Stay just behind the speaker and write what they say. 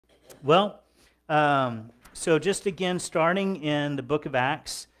Well, so just again, starting in the book of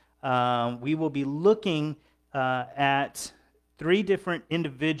Acts, we will be looking at three different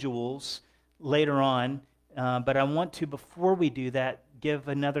individuals later on. But I want to, before we do that, give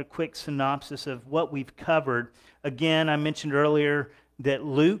another quick synopsis of what we've covered. Again, I mentioned earlier that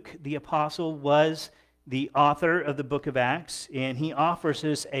Luke, the apostle, was the author of the book of Acts, and he offers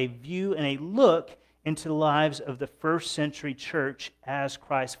us a view and a look into the lives of the first century church as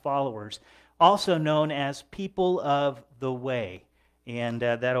Christ followers, also known as people of the way. And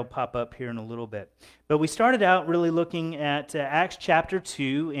that'll pop up here in a little bit. But we started out really looking at Acts chapter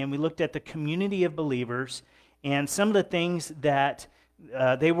 2, and we looked at the community of believers and some of the things that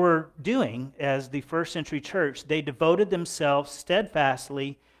they were doing as the first century church. They devoted themselves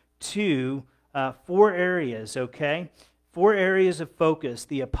steadfastly to four areas, okay? Four areas of focus: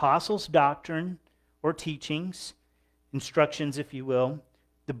 the apostles' doctrine or teachings, instructions, if you will,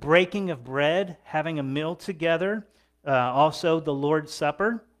 the breaking of bread, having a meal together, also the Lord's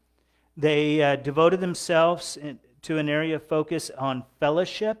Supper. They devoted themselves to an area of focus on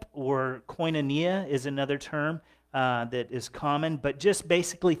fellowship, or koinonia is another term that is common, but just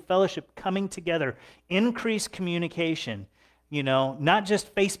basically fellowship, coming together, increased communication, not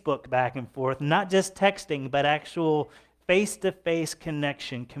just Facebook back and forth, not just texting, but actual face-to-face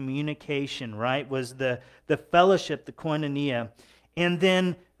connection, communication, right, was the fellowship, the koinonia. And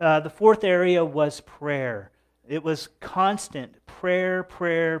then the fourth area was prayer. It was constant prayer,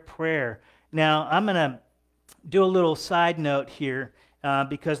 prayer, prayer. Now, I'm going to do a little side note here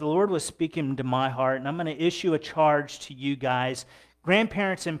because the Lord was speaking to my heart, and I'm going to issue a charge to you guys,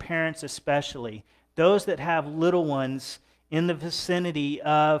 grandparents and parents especially, those that have little ones in the vicinity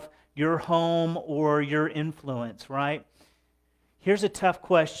of your home or your influence, right? Here's a tough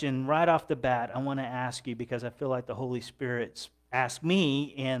question right off the bat I want to ask you, because I feel like the Holy Spirit's asked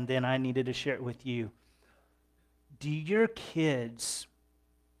me, and then I needed to share it with you. Do your kids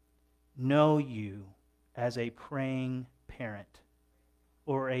know you as a praying parent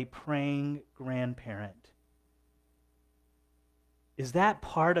or a praying grandparent? Is that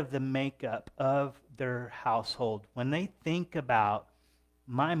part of the makeup of their household? When they think about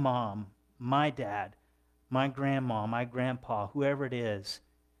my mom, my dad, my grandma, my grandpa, whoever it is,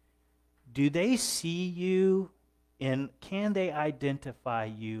 do they see you and can they identify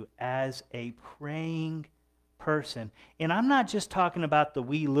you as a praying person? And I'm not just talking about the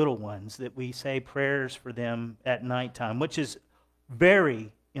wee little ones that we say prayers for them at nighttime, which is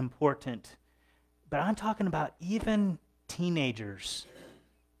very important, but I'm talking about even teenagers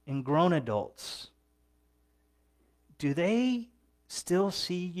and grown adults. Do they still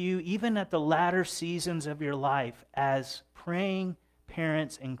see you, even at the latter seasons of your life, as praying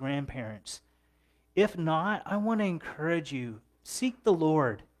parents and grandparents? If not, I want to encourage you, seek the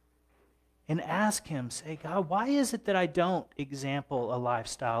Lord and ask Him, say, God, why is it that I don't example a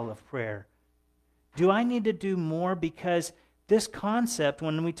lifestyle of prayer? Do I need to do more? Because this concept,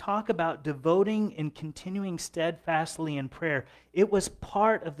 when we talk about devoting and continuing steadfastly in prayer, it was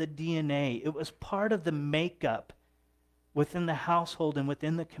part of the DNA. It was part of the makeup within the household and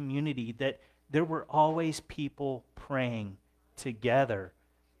within the community, that there were always people praying together.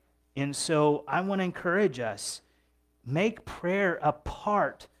 And so I want to encourage us, make prayer a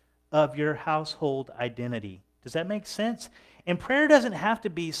part of your household identity. Does that make sense? And prayer doesn't have to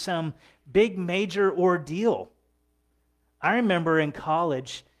be some big major ordeal. I remember in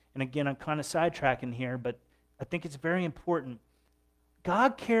college, and again, I'm kind of sidetracking here, but I think it's very important.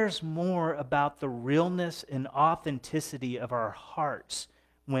 God cares more about the realness and authenticity of our hearts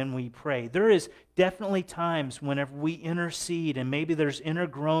when we pray. There is definitely times whenever we intercede, and maybe there's inner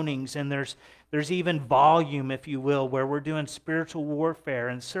groanings, and there's even volume, if you will, where we're doing spiritual warfare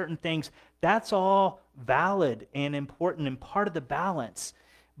and certain things. That's all valid and important and part of the balance.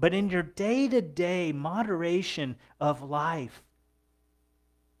 But in your day-to-day moderation of life,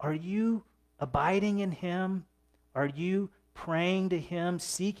 are you abiding in Him? Are you praying to Him,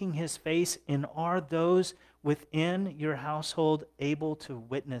 seeking His face, and are those within your household able to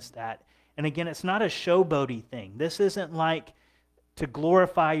witness that? And again, it's not a showboaty thing. This isn't like to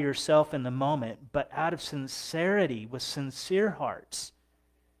glorify yourself in the moment, but out of sincerity, with sincere hearts,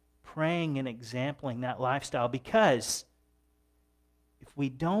 praying and exempling that lifestyle. Because if we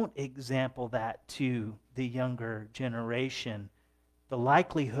don't example that to the younger generation, the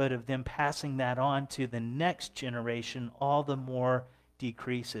likelihood of them passing that on to the next generation all the more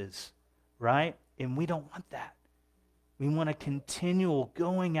decreases, right? And we don't want that. We want a continual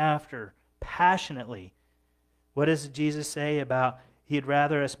going after passionately. What does Jesus say about He'd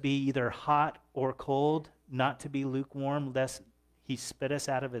rather us be either hot or cold, not to be lukewarm, lest He spit us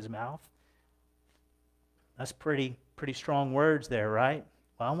out of his mouth. That's pretty strong words there, right?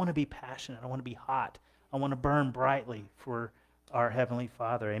 Well, I want to be passionate. I want to be hot. I want to burn brightly for our Heavenly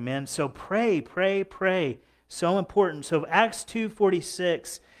Father. Amen? So pray, pray, pray. So important. So Acts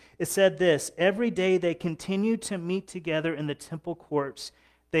 2:46, it said this, every day they continued to meet together in the temple courts.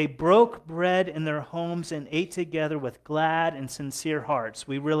 They broke bread in their homes and ate together with glad and sincere hearts.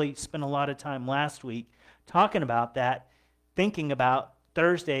 We really spent a lot of time last week talking about that, thinking about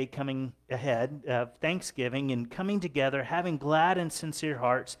Thursday coming ahead of Thanksgiving and coming together, having glad and sincere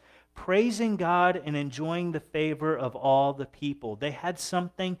hearts, praising God and enjoying the favor of all the people. They had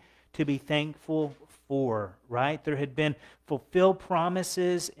something to be thankful for, right? There had been fulfilled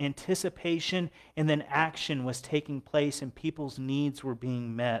promises, anticipation, and then action was taking place and people's needs were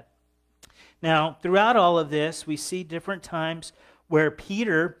being met. Now, throughout all of this, we see different times where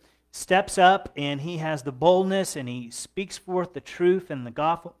Peter steps up and he has the boldness and he speaks forth the truth and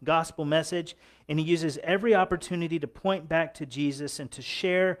the gospel message, and he uses every opportunity to point back to Jesus and to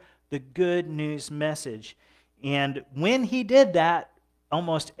share the good news message. And when he did that,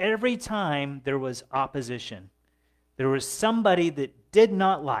 almost every time there was opposition. There was somebody that did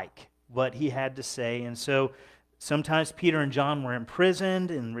not like what he had to say, and so sometimes Peter and John were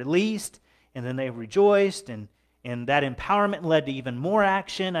imprisoned and released, and then they rejoiced, and that empowerment led to even more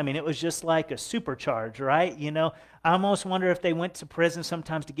action. I mean, it was just like a supercharge, right? You know, I almost wonder if they went to prison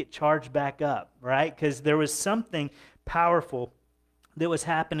sometimes to get charged back up, right? Because there was something powerful that was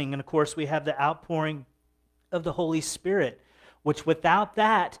happening. And of course, we have the outpouring of the Holy Spirit, which without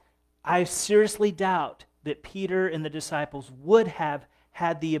that, I seriously doubt that Peter and the disciples would have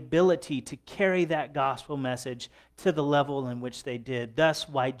had the ability to carry that gospel message to the level in which they did. Thus,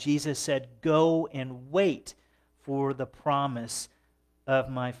 why Jesus said, go and wait for the promise of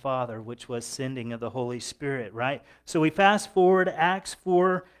my Father, which was sending of the Holy Spirit, right? So we fast forward, Acts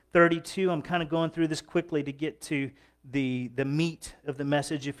 4:32. I'm kind of going through this quickly to get to the meat of the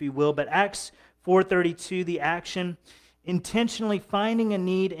message, if you will. But Acts 4:32, the action, intentionally finding a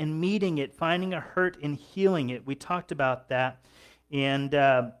need and meeting it, finding a hurt and healing it. We talked about that. And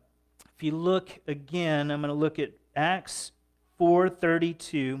if you look again, I'm going to look at Acts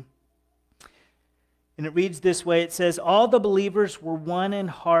 4:32. And it reads this way. It says, all the believers were one in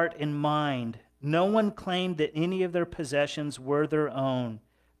heart and mind. No one claimed that any of their possessions were their own,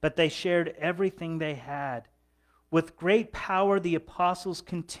 but they shared everything they had. With great power, the apostles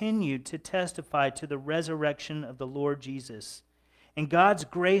continued to testify to the resurrection of the Lord Jesus. And God's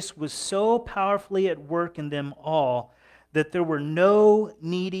grace was so powerfully at work in them all that there were no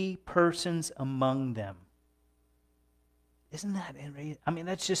needy persons among them. Isn't that amazing? I mean,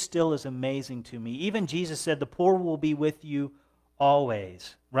 that's just still as amazing to me. Even Jesus said, the poor will be with you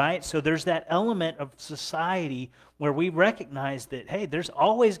always, right? So there's that element of society where we recognize that, hey, there's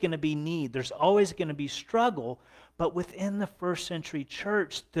always going to be need. There's always going to be struggle. But within the first century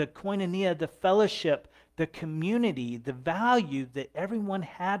church, the koinonia, the fellowship, the community, the value that everyone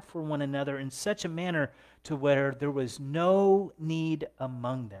had for one another in such a manner to where there was no need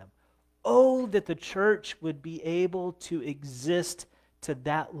among them. Oh, that the church would be able to exist to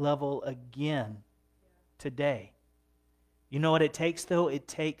that level again today. You know what it takes, though? It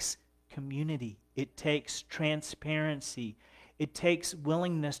takes community. It takes transparency. It takes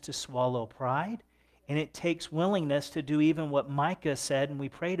willingness to swallow pride. And it takes willingness to do even what Micah said and we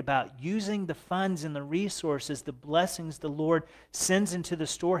prayed about, using the funds and the resources, the blessings the Lord sends into the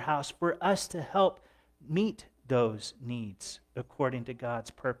storehouse for us to help meet those needs according to God's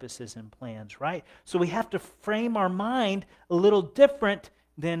purposes and plans, right? So we have to frame our mind a little different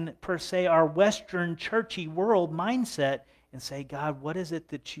than, per se, our Western churchy world mindset and say, God, what is it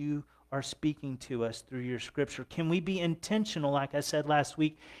that you are speaking to us through your scripture? Can we be intentional, like I said last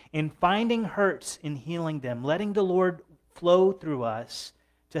week, in finding hurts and healing them, letting the Lord flow through us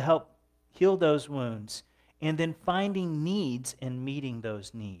to help heal those wounds, and then finding needs and meeting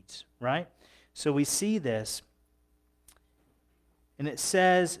those needs, right? So we see this. And it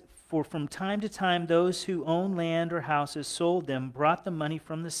says, for from time to time those who owned land or houses sold them, brought the money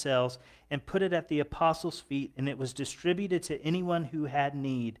from the sales, and put it at the apostles' feet, and it was distributed to anyone who had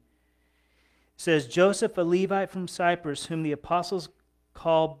need. It says, Joseph, a Levite from Cyprus, whom the apostles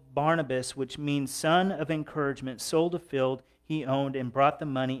called Barnabas, which means son of encouragement, sold a field he owned and brought the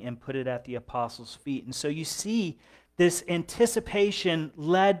money and put it at the apostles' feet. And so you see this anticipation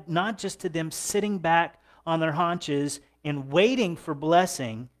led not just to them sitting back on their haunches and waiting for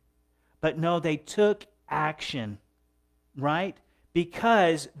blessing, but no, they took action, right?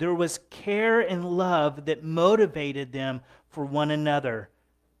 Because there was care and love that motivated them for one another,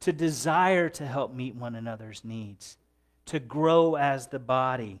 to desire to help meet one another's needs, to grow as the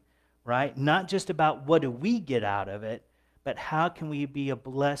body, right? Not just about what do we get out of it, but how can we be a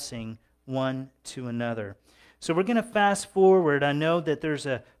blessing one to another. So we're going to fast forward. I know that there's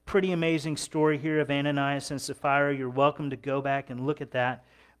a pretty amazing story here of Ananias and Sapphira. You're welcome to go back and look at that.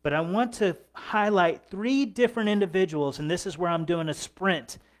 But I want to highlight 3 different individuals, and this is where I'm doing a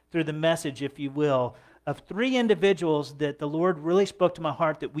sprint through the message, if you will, of 3 individuals that the Lord really spoke to my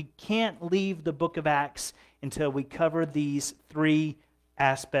heart that we can't leave the book of Acts until we cover these 3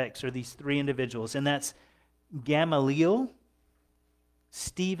 aspects or these 3 individuals. And that's Gamaliel,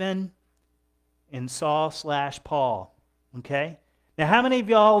 Stephen, and Saul/Paul. Okay? Now, how many of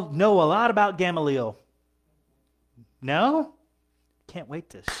y'all know a lot about Gamaliel? No? Can't wait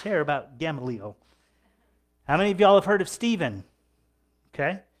to share about Gamaliel. How many of y'all have heard of Stephen?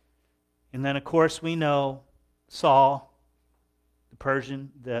 Okay? And then, of course, we know Saul,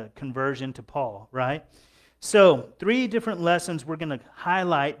 the conversion to Paul, right? So, 3 different lessons we're going to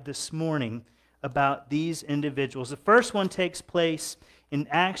highlight this morning about these individuals. The first one takes place in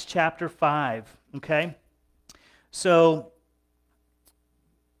Acts chapter 5, okay? So,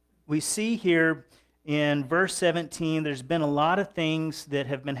 we see here in verse 17, there's been a lot of things that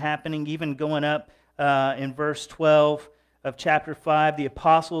have been happening, even going up in verse 12 of chapter 5. The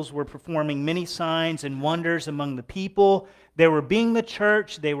apostles were performing many signs and wonders among the people. They were being the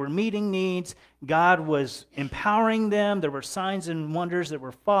church. They were meeting needs. God was empowering them. There were signs and wonders that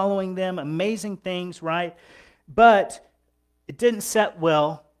were following them. Amazing things, right? But it didn't set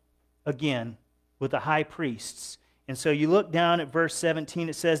well, again, with the high priests. And so you look down at verse 17,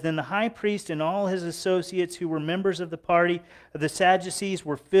 it says, "Then the high priest and all his associates who were members of the party of the Sadducees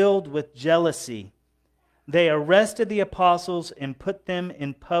were filled with jealousy. They arrested the apostles and put them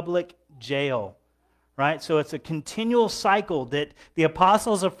in public jail." Right? So it's a continual cycle that the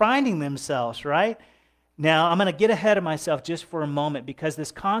apostles are finding themselves, right? Now, I'm going to get ahead of myself just for a moment because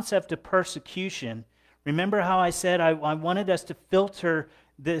this concept of persecution, remember how I said I wanted us to filter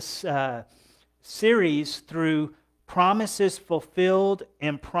this series through promises fulfilled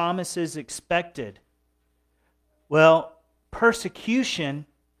and promises expected. Well, persecution,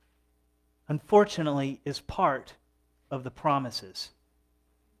 unfortunately, is part of the promises.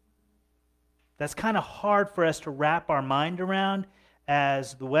 That's kind of hard for us to wrap our mind around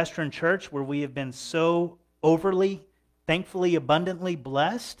as the Western church, where we have been so overly, thankfully, abundantly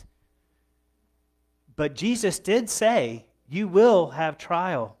blessed. But Jesus did say, you will have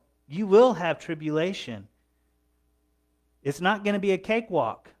trial. You will have tribulation. It's not going to be a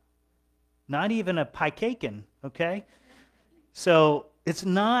cakewalk. Not even a pie caking, okay? So it's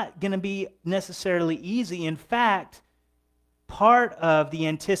not going to be necessarily easy. In fact, part of the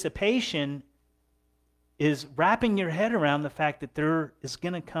anticipation is wrapping your head around the fact that there is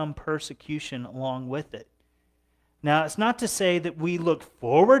going to come persecution along with it. Now, it's not to say that we look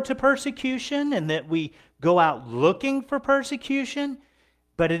forward to persecution and that we go out looking for persecution,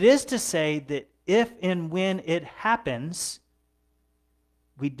 but it is to say that if and when it happens,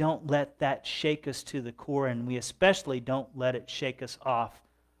 we don't let that shake us to the core, and we especially don't let it shake us off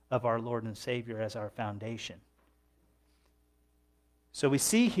of our Lord and Savior as our foundation. So we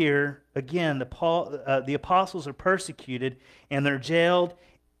see here, again, the apostles are persecuted and they're jailed.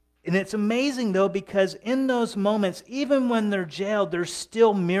 And it's amazing, though, because in those moments, even when they're jailed, there's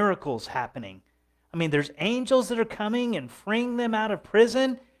still miracles happening. I mean, there's angels that are coming and freeing them out of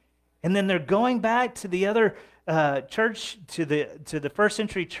prison, and then they're going back to the other church, to the first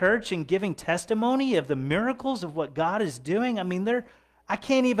century church, and giving testimony of the miracles of what God is doing. I mean, I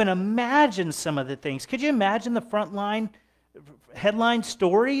can't even imagine some of the things. Could you imagine the frontline headline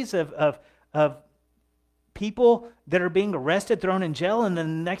stories of people that are being arrested, thrown in jail, and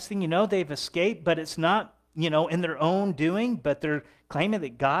then the next thing you know, they've escaped, but it's not, in their own doing, but they're claiming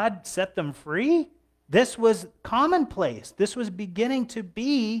that God set them free? This was commonplace. This was beginning to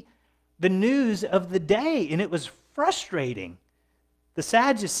be the news of the day, and it was frustrating. The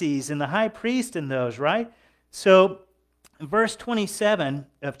Sadducees and the high priest and those, right? So, in verse 27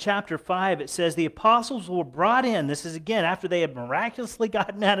 of chapter 5, it says, the apostles were brought in. This is, again, after they had miraculously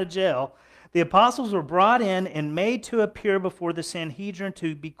gotten out of jail. The apostles were brought in and made to appear before the Sanhedrin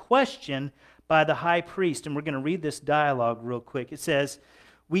to be questioned by the high priest. And we're going to read this dialogue real quick. It says,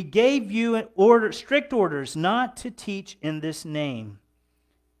 we gave you strict orders not to teach in this name.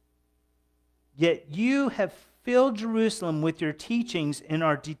 Yet you have filled Jerusalem with your teachings and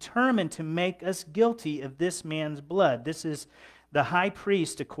are determined to make us guilty of this man's blood. This is the high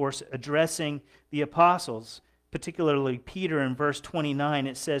priest, of course, addressing the apostles, particularly Peter in verse 29.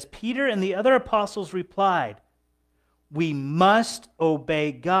 It says, Peter and the other apostles replied, we must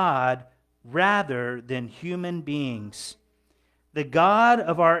obey God rather than human beings. The God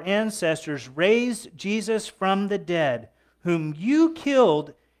of our ancestors raised Jesus from the dead, whom you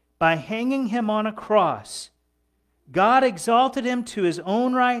killed by hanging him on a cross. God exalted him to his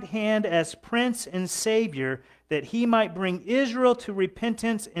own right hand as Prince and Savior, that he might bring Israel to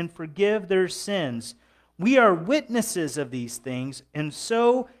repentance and forgive their sins. We are witnesses of these things, and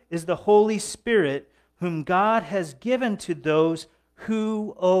so is the Holy Spirit, whom God has given to those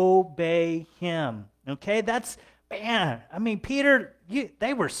who obey him. Okay, that's, man, I mean, Peter,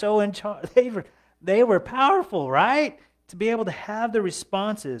 they were so in charge. They were powerful, right? To be able to have the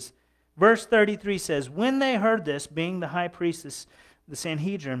responses. Verse 33 says, when they heard this, being the high priest, the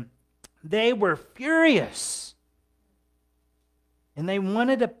Sanhedrin, they were furious. And they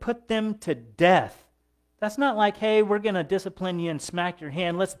wanted to put them to death. That's not like, hey, we're going to discipline you and smack your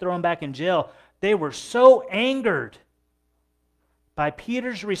hand. Let's throw them back in jail. They were so angered by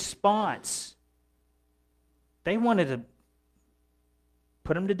Peter's response. They wanted to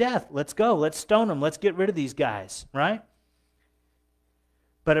put him to death. Let's go. Let's stone him. Let's get rid of these guys, right?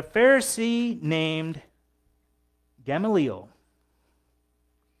 But a Pharisee named Gamaliel,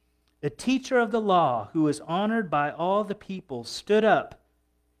 a teacher of the law who was honored by all the people, stood up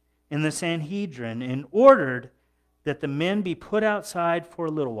in the Sanhedrin and ordered that the men be put outside for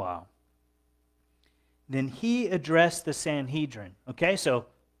a little while. Then he addressed the Sanhedrin. Okay, so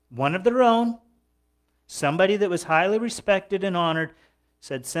one of their own, somebody that was highly respected and honored,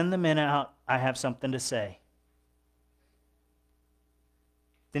 said, send the men out, I have something to say.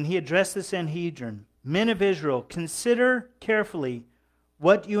 Then he addressed the Sanhedrin. Men of Israel, consider carefully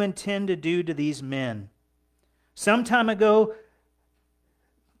what you intend to do to these men. Some time ago,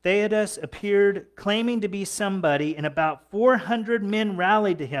 Theudas appeared claiming to be somebody, and about 400 men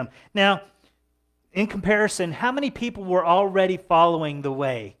rallied to him. Now, in comparison, how many people were already following the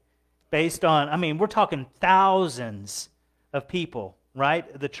way? Based on, I mean, we're talking thousands of people,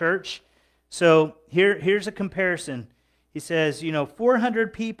 right? The church. So here's a comparison. He says,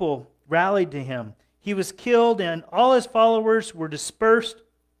 400 people rallied to him. He was killed and all his followers were dispersed,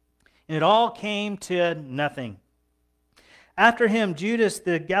 and it all came to nothing. After him, Judas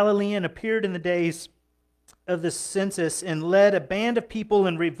the Galilean appeared in the days of the census and led a band of people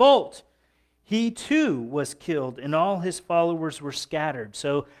in revolt. He too was killed, and all his followers were scattered.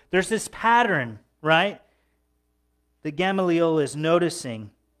 So there's this pattern, right, that Gamaliel is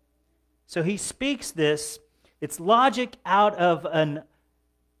noticing. So he speaks this. It's logic out of an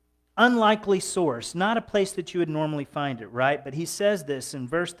unlikely source, not a place that you would normally find it, right? But he says this in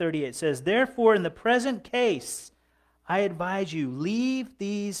verse 38. It says, therefore, in the present case, I advise you, leave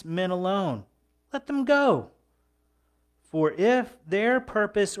these men alone. Let them go. For if their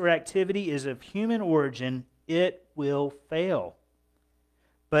purpose or activity is of human origin, it will fail.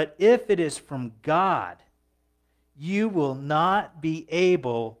 But if it is from God, you will not be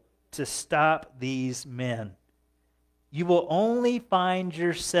able to stop these men. You will only find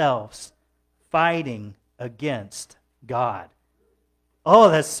yourselves fighting against God. Oh,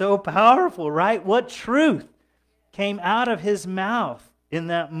 that's so powerful, right? What truth came out of his mouth in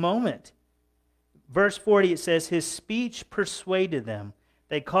that moment? Verse 40, it says, his speech persuaded them.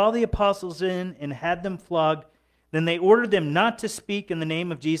 They called the apostles in and had them flogged. Then they ordered them not to speak in the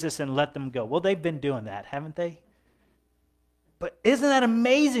name of Jesus and let them go. Well, they've been doing that, haven't they? But isn't that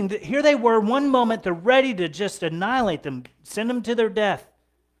amazing? That here they were, one moment, they're ready to just annihilate them, send them to their death.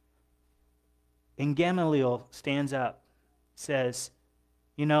 And Gamaliel stands up, says,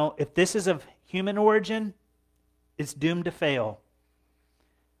 if this is of human origin, it's doomed to fail.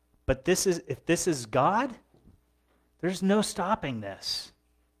 But if this is God, there's no stopping this.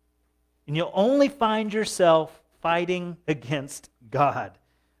 And you'll only find yourself fighting against God,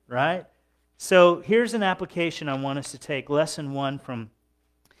 right? So here's an application I want us to take. Lesson 1 from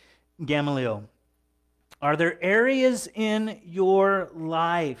Gamaliel. Are there areas in your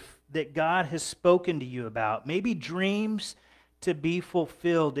life that God has spoken to you about? Maybe dreams to be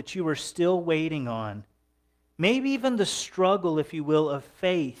fulfilled that you are still waiting on. Maybe even the struggle, if you will, of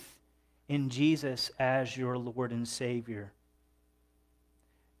faith in Jesus as your Lord and Savior.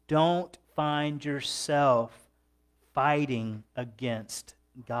 Don't find yourself fighting against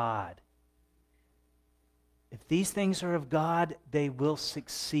God. If these things are of God, they will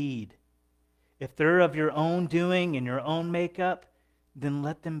succeed. If they're of your own doing and your own makeup, then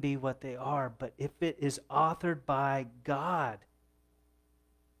let them be what they are. But if it is authored by God,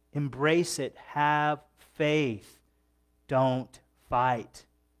 embrace it. Have faith. Don't fight.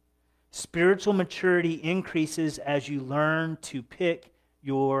 Spiritual maturity increases as you learn to pick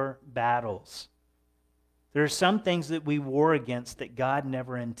your battles. There are some things that we war against that God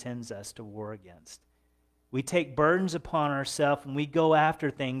never intends us to war against. We take burdens upon ourselves and we go after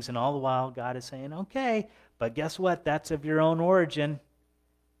things, and all the while God is saying, okay, but guess what? That's of your own origin.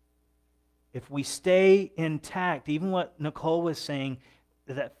 If we stay intact, even what Nicole was saying,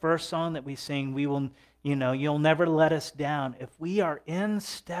 that first song that we sing, we will, you'll never let us down. If we are in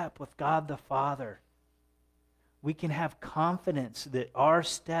step with God the Father, we can have confidence that our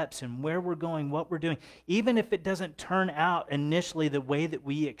steps and where we're going, what we're doing, even if it doesn't turn out initially the way that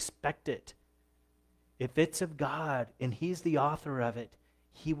we expect it, if it's of God and He's the author of it,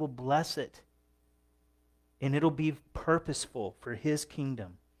 He will bless it. And it'll be purposeful for His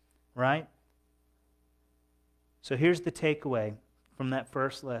kingdom, right? So here's the takeaway from that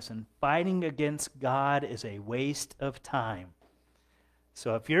first lesson. Fighting against God is a waste of time.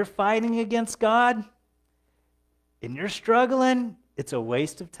 So if you're fighting against God and you're struggling, it's a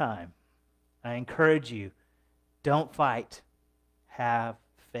waste of time. I encourage you, don't fight. Have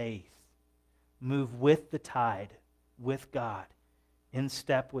faith. Move with the tide, with God, in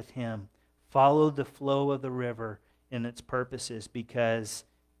step with Him. Follow the flow of the river and its purposes, because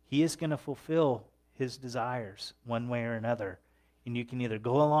He is going to fulfill His desires one way or another. And you can either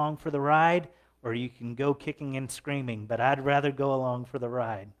go along for the ride or you can go kicking and screaming, but I'd rather go along for the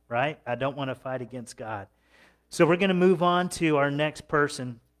ride, right? I don't want to fight against God. So we're going to move on to our next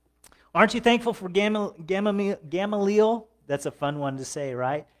person. Aren't you thankful for Gamaliel? That's a fun one to say,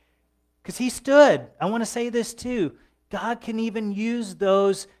 right? Because he stood. I want to say this too. God can even use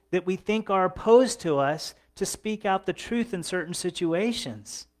those that we think are opposed to us to speak out the truth in certain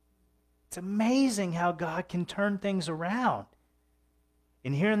situations. It's amazing how God can turn things around.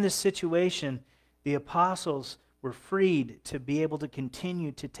 And here in this situation, the apostles were freed to be able to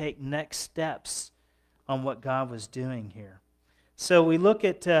continue to take next steps on what God was doing here. So we look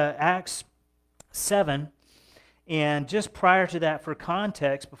at Acts 7, and just prior to that, for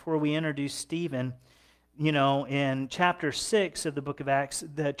context, before we introduce Stephen, in chapter 6 of the book of Acts,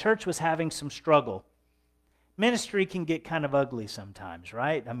 the church was having some struggle. Ministry can get kind of ugly sometimes,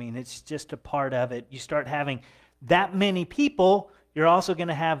 right? I mean, it's just a part of it. You start having that many people, you're also going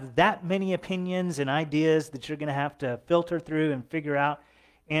to have that many opinions and ideas that you're going to have to filter through and figure out.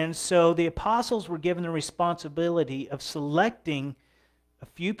 And so the apostles were given the responsibility of selecting a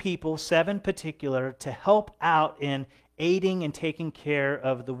few people, 7 in particular, to help out in aiding and taking care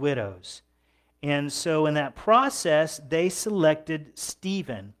of the widows. And so in that process, they selected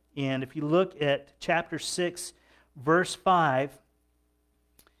Stephen. And if you look at chapter 6, verse 5,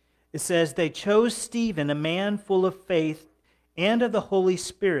 it says, they chose Stephen, a man full of faith and of the Holy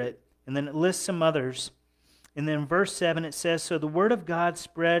Spirit. And then it lists some others. And then in verse 7 it says, so the word of God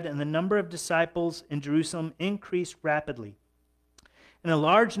spread, and the number of disciples in Jerusalem increased rapidly. And a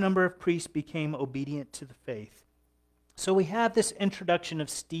large number of priests became obedient to the faith. So we have this introduction of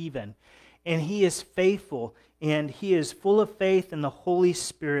Stephen, and he is faithful, and he is full of faith in the Holy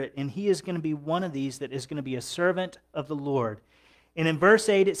Spirit, and he is going to be one of these that is going to be a servant of the Lord. And in verse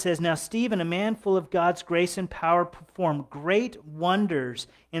 8 it says, now Stephen, a man full of God's grace and power, performed great wonders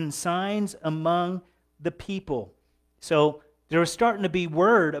and signs among the people. So there was starting to be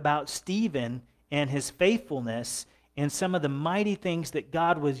word about Stephen and his faithfulness and some of the mighty things that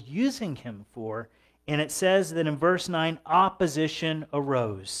God was using him for. And it says that in verse 9, opposition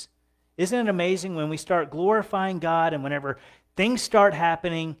arose. Isn't it amazing when we start glorifying God and whenever things start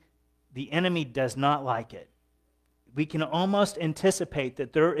happening, the enemy does not like it? We can almost anticipate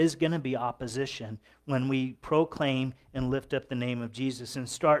that there is going to be opposition when we proclaim and lift up the name of Jesus and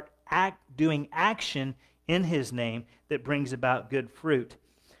start doing action in His name that brings about good fruit.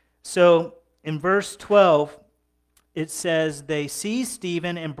 So in verse 12, it says, they seized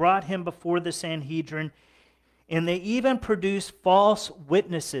Stephen and brought him before the Sanhedrin, and they even produced false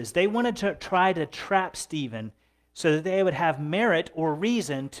witnesses. They wanted to try to trap Stephen so that they would have merit or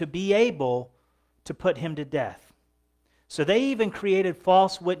reason to be able to put him to death. So they even created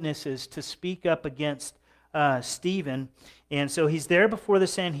false witnesses to speak up against Stephen. And so he's there before the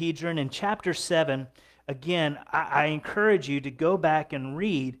Sanhedrin. In chapter 7, again, I encourage you to go back and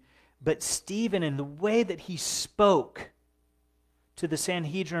read. But Stephen, in the way that he spoke to the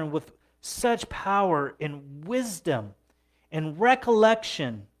Sanhedrin with such power and wisdom and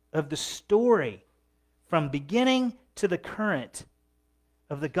recollection of the story from beginning to the current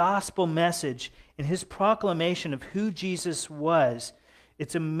of the gospel message and his proclamation of who Jesus was,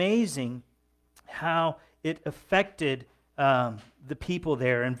 it's amazing how it affected the people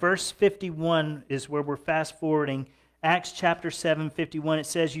there. In verse 51 is where we're fast forwarding. Acts chapter 7, 51, it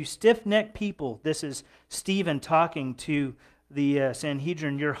says, you stiff-necked people, this is Stephen talking to the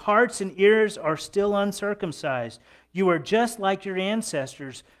Sanhedrin, "Your hearts and ears are still uncircumcised. You are just like your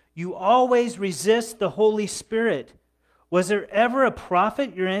ancestors. You always resist the Holy Spirit. Was there ever a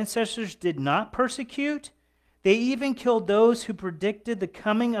prophet your ancestors did not persecute? They even killed those who predicted the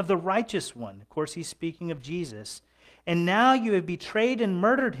coming of the righteous one." Of course, he's speaking of Jesus. "And now you have betrayed and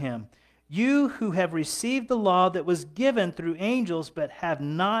murdered him. You who have received the law that was given through angels but have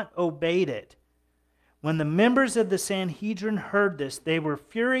not obeyed it." When the members of the Sanhedrin heard this, they were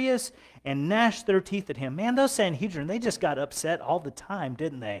furious and gnashed their teeth at him. Man, those Sanhedrin, they just got upset all the time,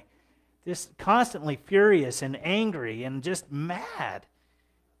 didn't they? Just constantly furious and angry and just mad.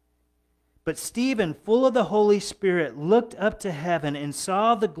 But Stephen, full of the Holy Spirit, looked up to heaven and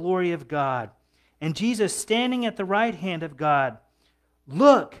saw the glory of God, and Jesus standing at the right hand of God.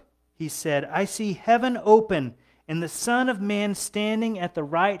 "Look," he said, "I see heaven open and the Son of Man standing at the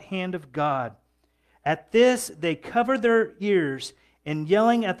right hand of God." At this, they covered their ears, and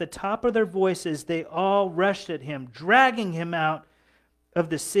yelling at the top of their voices, they all rushed at him, dragging him out of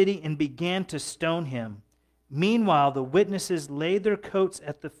the city, and began to stone him. Meanwhile, the witnesses laid their coats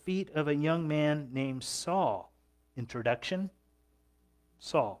at the feet of a young man named Saul. Introduction: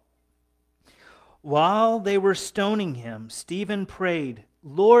 Saul. While they were stoning him, Stephen prayed,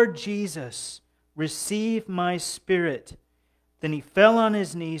 "Lord Jesus, receive my spirit." Then he fell on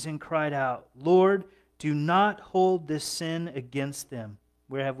his knees and cried out, "Lord, do not hold this sin against them."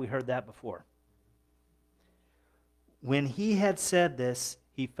 Where have we heard that before? When he had said this,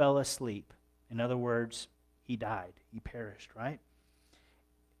 he fell asleep. In other words, he died. He perished, right?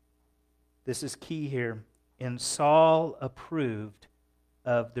 This is key here. And Saul approved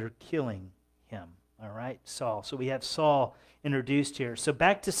of their killing him. All right, Saul. So we have Saul introduced here. So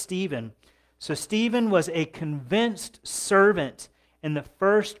back to Stephen. So Stephen was a convinced servant and the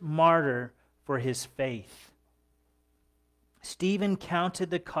first martyr for his faith. Stephen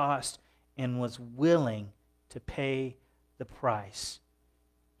counted the cost and was willing to pay the price.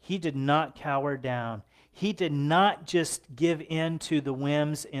 He did not cower down. He did not just give in to the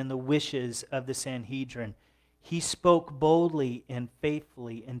whims and the wishes of the Sanhedrin. He spoke boldly and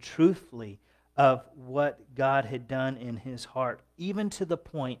faithfully and truthfully of what God had done in his heart, even to the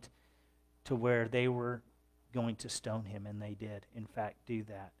point to where they were going to stone him, and they did, in fact, do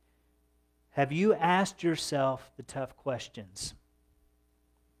that. Have you asked yourself the tough questions?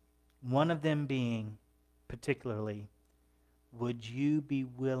 One of them being, particularly, would you be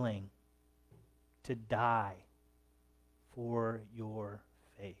willing to die for your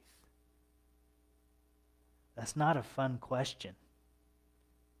faith? That's not a fun question,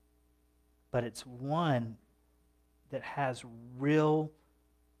 but it's one that has real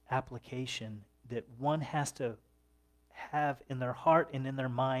application that one has to have in their heart and in their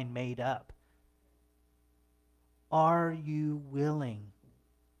mind made up. Are you willing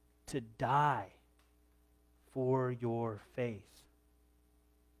to die for your faith?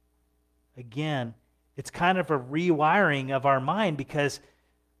 Again, it's kind of a rewiring of our mind, because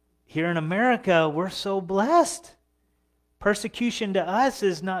here in America, we're so blessed. Persecution to us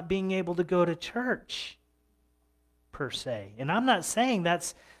is not being able to go to church, per se. And I'm not saying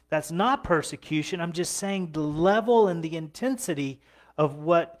that's not persecution. I'm just saying the level and the intensity of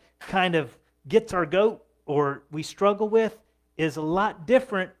what kind of gets our goat or we struggle with is a lot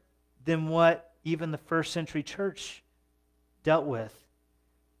different than what even the first century church dealt with.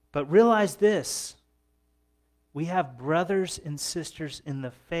 But realize this: we have brothers and sisters in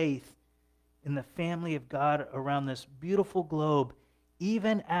the faith, in the family of God around this beautiful globe,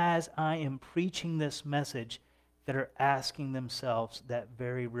 even as I am preaching this message, that are asking themselves that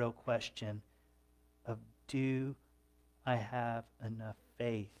very real question of, do I have enough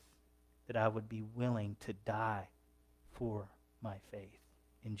faith that I would be willing to die for my faith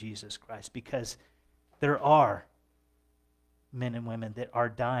in Jesus Christ? Because there are men and women that are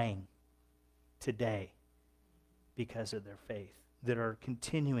dying today because of their faith, that are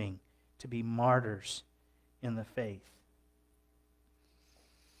continuing to be martyrs in the faith.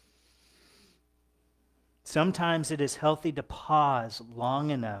 Sometimes it is healthy to pause long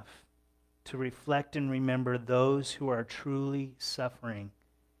enough to reflect and remember those who are truly suffering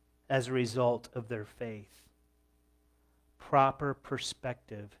as a result of their faith. Proper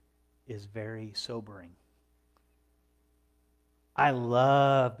perspective is very sobering. I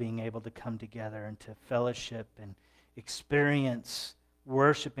love being able to come together and to fellowship and experience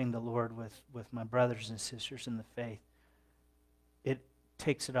worshiping the Lord with my brothers and sisters in the faith. It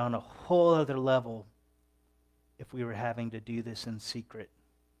takes it on a whole other level if we were having to do this in secret,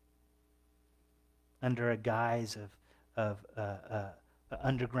 under a guise of an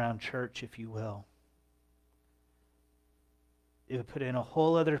underground church, if you will. it would put it in a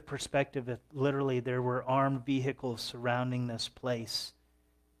whole other perspective if literally there were armed vehicles surrounding this place.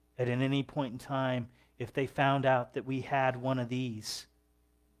 At any point in time, if they found out that we had one of these,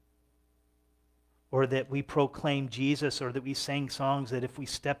 or that we proclaimed Jesus, or that we sang songs that if we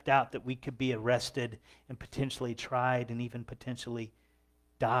stepped out that we could be arrested and potentially tried and even potentially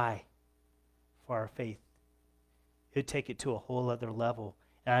die for our faith. It would take it to a whole other level.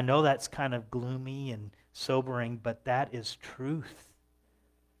 And I know that's kind of gloomy and sobering, but that is truth.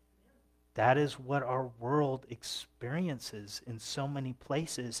 That is what our world experiences in so many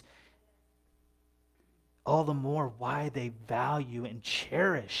places. All the more why they value and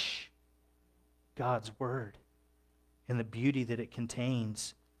cherish God's word and the beauty that it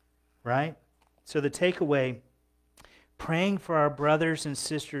contains, right? So the takeaway, praying for our brothers and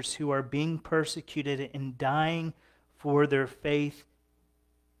sisters who are being persecuted and dying for their faith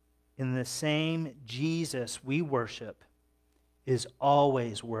in the same Jesus we worship, is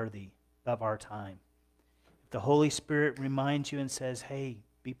always worthy of our time. If the Holy Spirit reminds you and says, hey,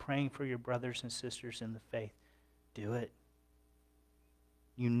 be praying for your brothers and sisters in the faith, do it.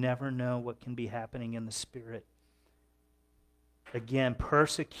 You never know what can be happening in the Spirit. Again,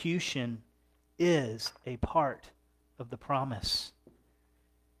 persecution is a part of the promise.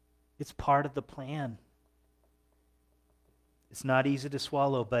 It's part of the plan. It's not easy to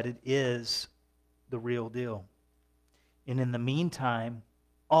swallow, but it is the real deal. And in the meantime,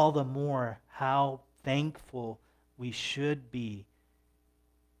 all the more how thankful we should be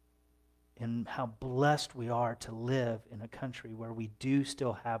and how blessed we are to live in a country where we do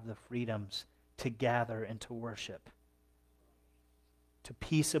still have the freedoms to gather and to worship, to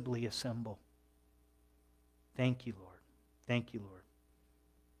peaceably assemble. Thank you, Lord. Thank you, Lord.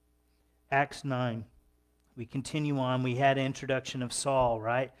 Acts 9. We continue on. We had an introduction of Saul,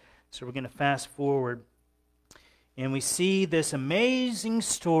 right? So we're going to fast forward. And we see this amazing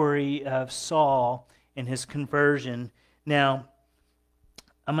story of Saul and his conversion. Now,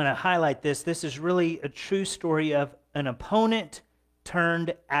 I'm going to highlight this. This is really a true story of an opponent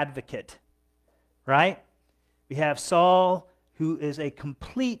turned advocate, right? We have Saul, who is a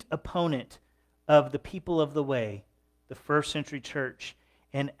complete opponent of the people of the way, the first century church.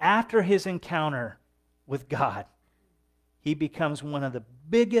 And after his encounter with God, he becomes one of the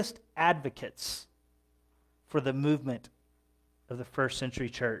biggest advocates for the movement of the first century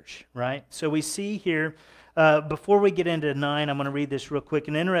church, right? So we see here, before we get into 9, I'm going to read this real quick.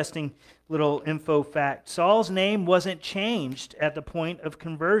 An interesting little info fact. Saul's name wasn't changed at the point of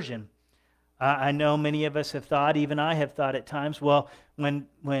conversion. I know many of us have thought, even I have thought at times, well, when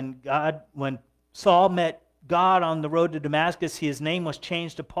Saul met God on the road to Damascus, his name was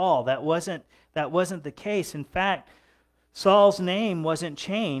changed to Paul. That wasn't the case. In fact, Saul's name wasn't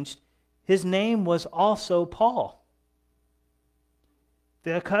changed. His name was also Paul.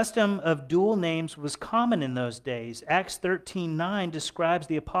 The custom of dual names was common in those days. Acts 13:9 describes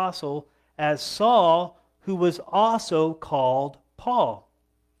the apostle as Saul, who was also called Paul.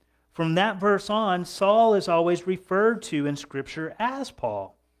 From that verse on, Saul is always referred to in Scripture as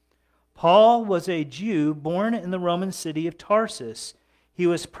Paul. Paul was a Jew born in the Roman city of Tarsus. He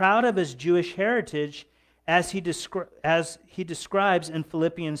was proud of his Jewish heritage, as he describes in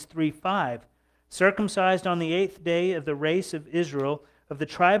Philippians 3:5. Circumcised on the 8th day of the race of Israel, of the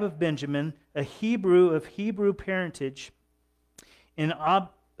tribe of Benjamin, a Hebrew of Hebrew parentage, in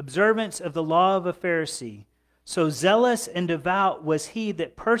observance of the law of a Pharisee. So zealous and devout was he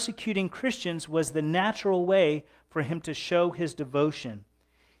that persecuting Christians was the natural way for him to show his devotion.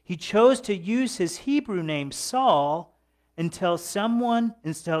 He chose to use his Hebrew name Saul until sometime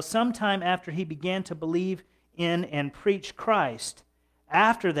after he began to believe in and preach Christ.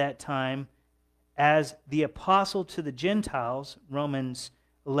 After that time, as the apostle to the Gentiles, Romans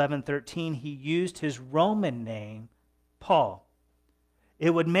 11:13, he used his Roman name, Paul.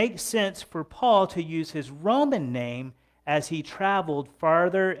 It would make sense for Paul to use his Roman name as he traveled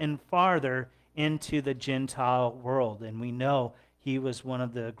farther and farther into the Gentile world. And we know he was one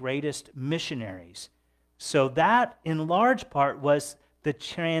of the greatest missionaries. So that, in large part, was the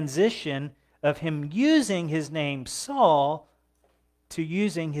transition of him using his name Saul to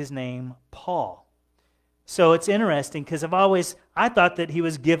using his name Paul. So it's interesting because I thought that he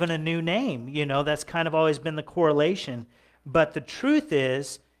was given a new name. You know, that's kind of always been the correlation. But the truth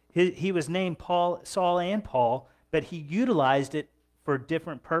is, he was named Saul and Paul, but he utilized it for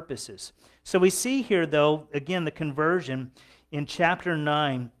different purposes. So we see here, though, again, the conversion in chapter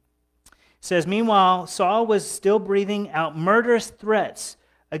 9. It says, meanwhile, Saul was still breathing out murderous threats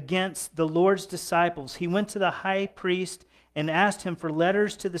against the Lord's disciples. He went to the high priest and asked him for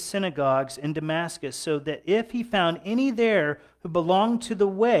letters to the synagogues in Damascus, so that if he found any there who belonged to the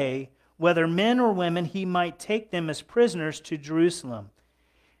way, whether men or women, he might take them as prisoners to Jerusalem.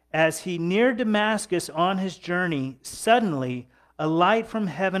 As he neared Damascus on his journey, suddenly a light from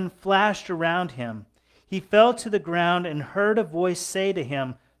heaven flashed around him. He fell to the ground and heard a voice say to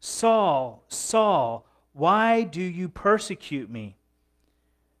him, "Saul, Saul, why do you persecute me?"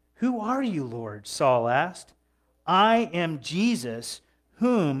 "Who are you, Lord?" Saul asked. "I am Jesus,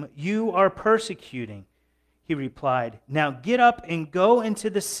 whom you are persecuting," he replied. "Now get up and go into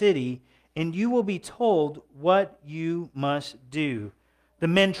the city, and you will be told what you must do." The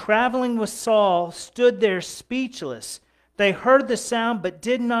men traveling with Saul stood there speechless. They heard the sound but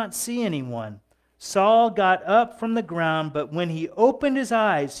did not see anyone. Saul got up from the ground, but when he opened his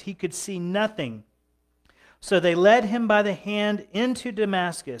eyes, he could see nothing. So they led him by the hand into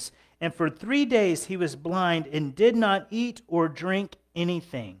Damascus, and for 3 days he was blind and did not eat or drink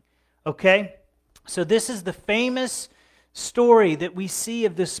anything. Okay? So this is the famous story that we see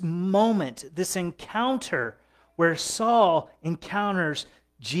of this moment, this encounter where Saul encounters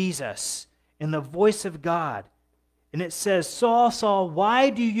Jesus in the voice of God. And it says, "Saul, Saul, why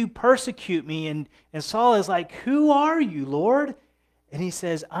do you persecute me?" And Saul is like, "Who are you, Lord?" And he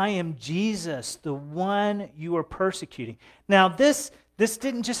says, "I am Jesus, the one you are persecuting." Now, this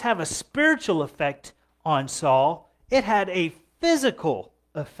didn't just have a spiritual effect on Saul. It had a physical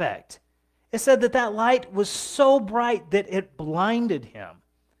effect. It said that light was so bright that it blinded him.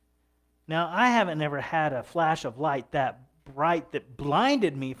 Now, I haven't ever had a flash of light that bright that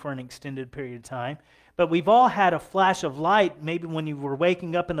blinded me for an extended period of time. But we've all had a flash of light, maybe when you were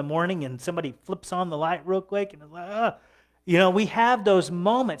waking up in the morning and somebody flips on the light real quick and it's like, ah. You know, we have those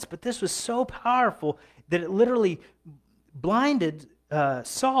moments, but this was so powerful that it literally blinded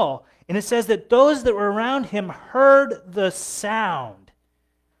Saul. And it says that those that were around him heard the sound.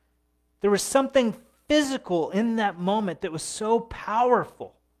 There was something physical in that moment that was so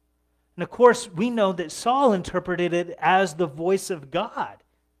powerful. And of course, we know that Saul interpreted it as the voice of God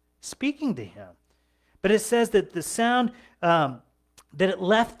speaking to him. But it says that the sound, that it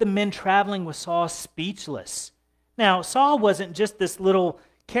left the men traveling with Saul speechless. Now, Saul wasn't just this little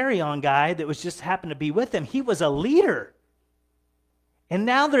carry-on guy that was just happened to be with him. He was a leader. And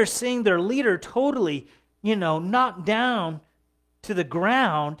now they're seeing their leader totally, knocked down to the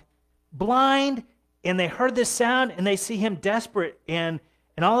ground, blind, and they heard this sound, and they see him desperate, and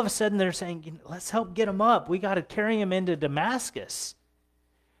all of a sudden they're saying, "Let's help get him up. We got to carry him into Damascus."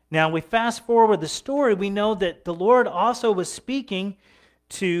 Now, we fast forward the story, we know that the Lord also was speaking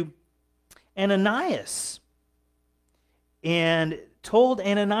to Ananias and told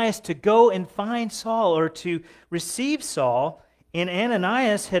Ananias to go and find Saul, or to receive Saul. And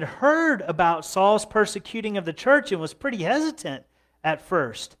Ananias had heard about Saul's persecuting of the church and was pretty hesitant at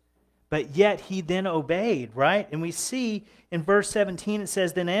first. But yet he then obeyed, right? And we see in verse 17, it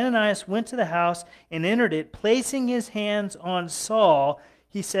says, "Then Ananias went to the house and entered it, placing his hands on Saul.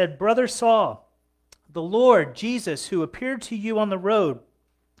 He said, 'Brother Saul, the Lord Jesus, who appeared to you on the road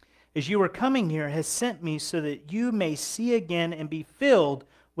as you were coming here, has sent me so that you may see again and be filled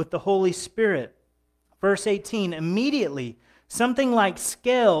with the Holy Spirit.'" Verse 18, "Immediately something like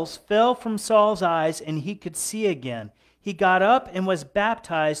scales fell from Saul's eyes, and he could see again. He got up and was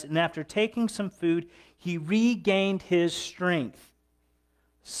baptized, and after taking some food, he regained his strength."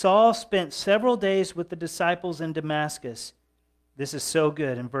 Saul spent several days with the disciples in Damascus. This is so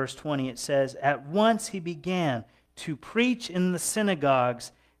good. In verse 20 it says, "At once he began to preach in the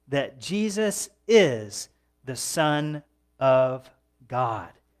synagogues that Jesus is the Son of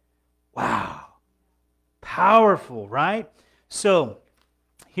God." Wow. Powerful, right? So,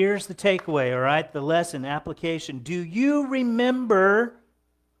 here's the takeaway, all right? The lesson, application. Do you remember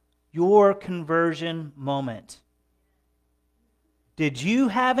your conversion moment? Did you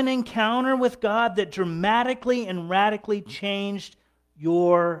have an encounter with God that dramatically and radically changed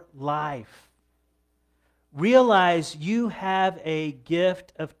your life? Realize you have a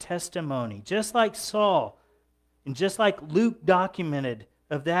gift of testimony, just like Saul, and just like Luke documented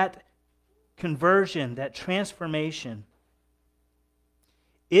of that conversion, that transformation.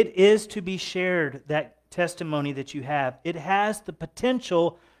 It is to be shared, that testimony that you have. It has the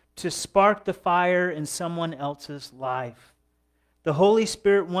potential to spark the fire in someone else's life. The Holy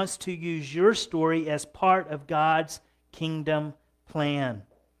Spirit wants to use your story as part of God's kingdom plan.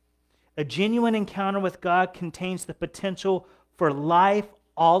 A genuine encounter with God contains the potential for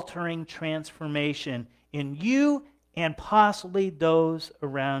life-altering transformation in you and possibly those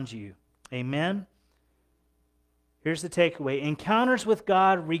around you. Amen? Here's the takeaway. Encounters with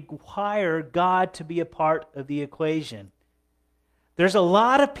God require God to be a part of the equation. There's a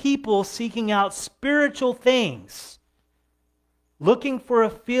lot of people seeking out spiritual things, looking for a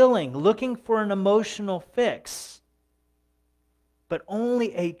feeling, looking for an emotional fix. But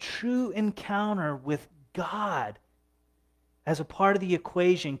only a true encounter with God as a part of the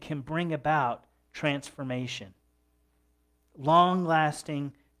equation can bring about transformation.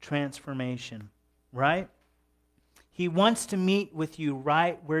 Long-lasting transformation, right? He wants to meet with you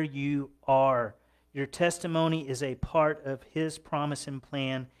right where you are. Your testimony is a part of His promise and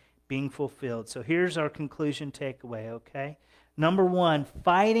plan being fulfilled. So here's our conclusion takeaway, okay? Number one,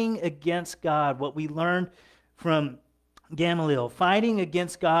 fighting against God. What we learned from Gamaliel, fighting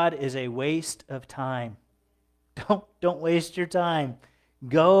against God is a waste of time. Don't waste your time.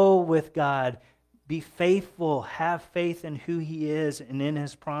 Go with God. Be faithful. Have faith in who He is and in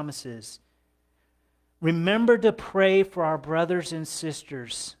His promises. Remember to pray for our brothers and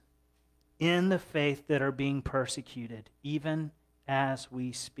sisters in the faith that are being persecuted, even as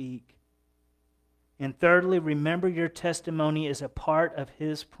we speak. And thirdly, remember your testimony is a part of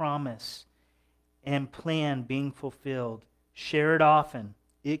His promise and plan being fulfilled. Share it often.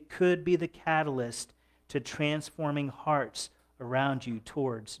 It could be the catalyst to transforming hearts around you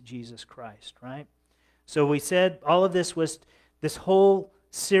towards Jesus Christ, right? So we said all of this whole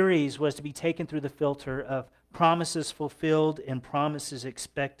series was to be taken through the filter of promises fulfilled and promises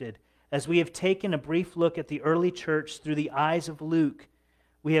expected. As we have taken a brief look at the early church through the eyes of Luke,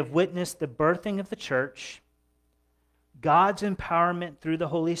 we have witnessed the birthing of the church, God's empowerment through the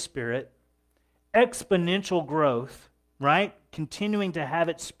Holy Spirit, exponential growth, right? Continuing to have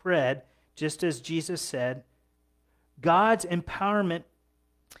it spread, just as Jesus said, God's empowerment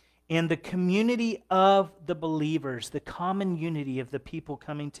and the community of the believers, the common unity of the people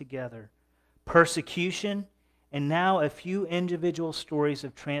coming together, persecution, and now a few individual stories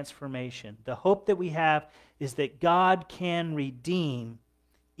of transformation. The hope that we have is that God can redeem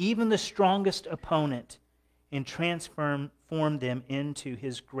even the strongest opponent and transform them into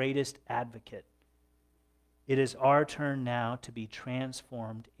His greatest advocate. It is our turn now to be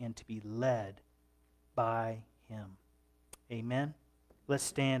transformed and to be led by Him. Amen. Let's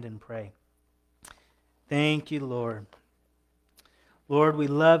stand and pray. Thank you, Lord. Lord, we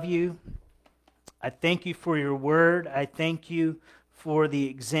love you. I thank you for your word. I thank you for the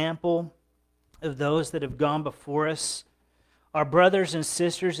example of those that have gone before us, our brothers and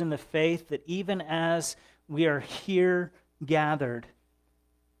sisters in the faith, that even as we are here gathered,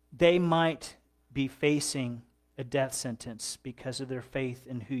 they might be facing a death sentence because of their faith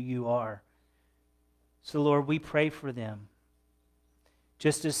in who you are. So, Lord, we pray for them.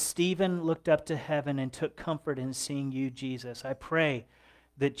 Just as Stephen looked up to heaven and took comfort in seeing you, Jesus, I pray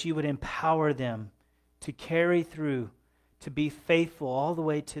that you would empower them to carry through, to be faithful all the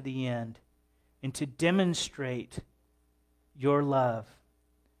way to the end, and to demonstrate your love.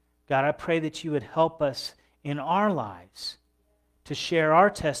 God, I pray that you would help us in our lives to share our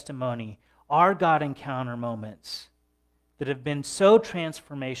testimony, our God encounter moments that have been so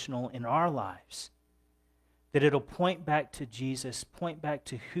transformational in our lives, that it'll point back to Jesus, point back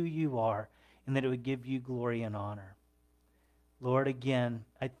to who you are, and that it would give you glory and honor. Lord, again,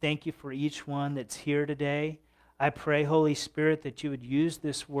 I thank you for each one that's here today. I pray, Holy Spirit, that you would use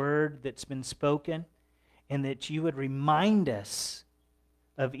this word that's been spoken and that you would remind us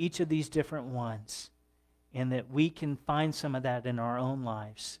of each of these different ones and that we can find some of that in our own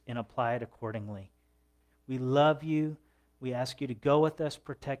lives and apply it accordingly. We love you. We ask you to go with us,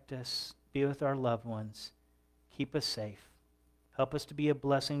 protect us, be with our loved ones. Keep us safe. Help us to be a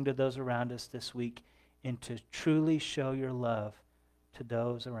blessing to those around us this week and to truly show your love to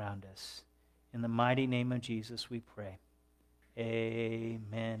those around us. In the mighty name of Jesus we pray.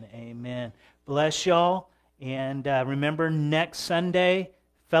 Amen. Amen. Bless y'all. And remember, next Sunday,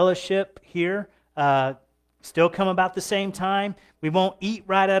 fellowship here. Still come about the same time. We won't eat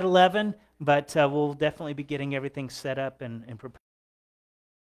right at 11, but we'll definitely be getting everything set up and prepared.